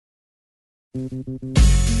Safety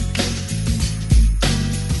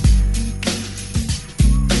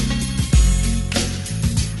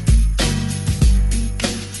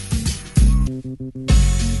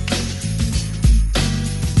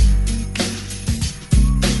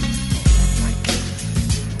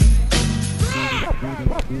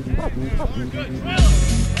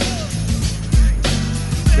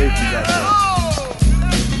got that.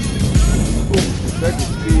 Ooh, second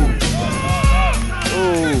speed.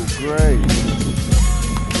 Oh, great.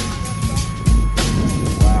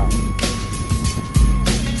 Wow.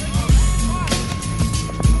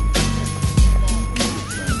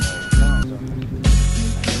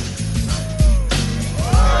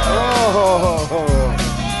 Oh.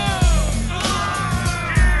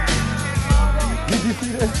 Did you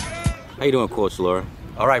see that? How you doing, Coach Lara?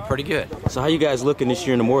 All right, pretty good. So how you guys looking this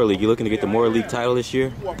year in the Moore League? You looking to get the Moore League title this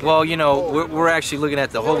year? Well, you know, we're actually looking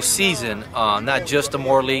at the whole season, not just the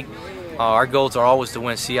Moore League. Our goals are always to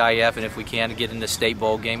win CIF, and if we can, to get in the state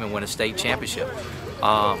bowl game and win a state championship.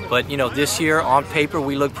 But, you know, this year, on paper,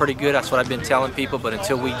 we look pretty good. That's what I've been telling people. But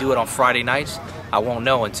until we do it on Friday nights, I won't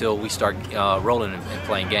know until we start rolling and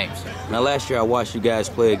playing games. Now, last year I watched you guys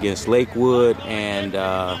play against Lakewood and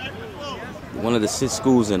one of the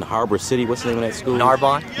schools in Harbor City. What's the name of that school?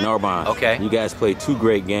 Narbonne. Narbonne. Okay. You guys played 2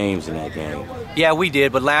 great games in that game. Yeah, we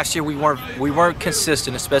did. But last year we weren't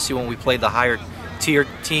consistent, especially when we played the higher tier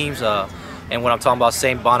teams. And when I'm talking about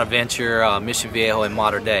St. Bonaventure, Mission Viejo, and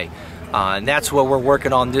Mater Dei. And that's what we're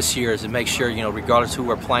working on this year, is to make sure, you know, regardless who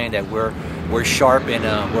we're playing, that we're sharp and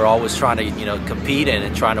we're always trying to, you know, compete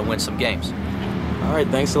and trying to win some games. All right,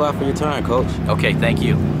 thanks a lot for your time, Coach. Okay, thank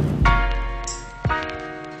you.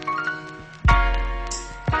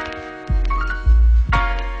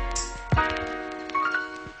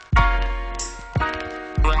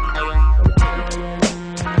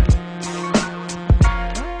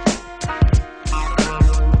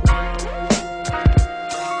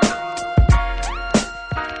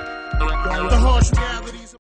 The